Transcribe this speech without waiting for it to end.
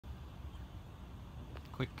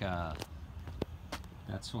quick,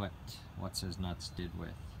 that's what What's His Nuts did with,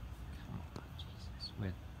 come on, Jesus,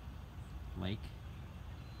 with Lake.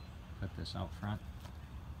 Put this out front.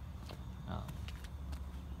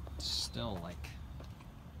 Still, like,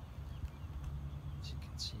 as you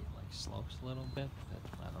can see, it like slopes a little bit, but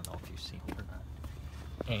I don't know if you've seen it or not.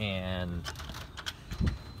 And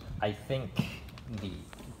I think the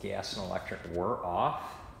gas and electric were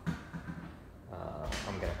off.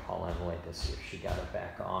 I'm gonna call Emily to see if she got it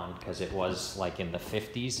back on, because it was like in the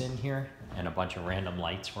 50s in here and a bunch of random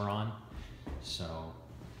lights were on. So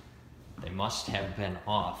they must have been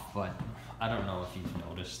off, but I don't know if you've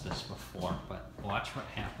noticed this before, but watch what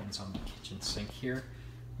happens on the kitchen sink here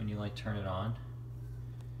when you like turn it on.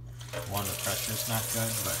 One, the pressure's not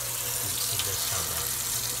good, but you see this how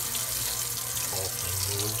the whole thing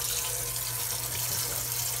moves.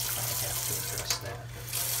 I think I have to address that.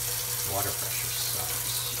 Water pressure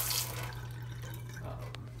sucks.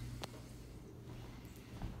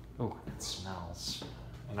 Oh, it smells.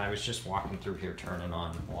 And I was just walking through here turning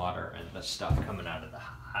on water, and the stuff coming out of the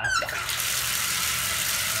hot. It's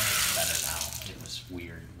better now. It was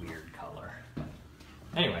weird color. But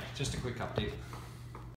anyway, just a quick update.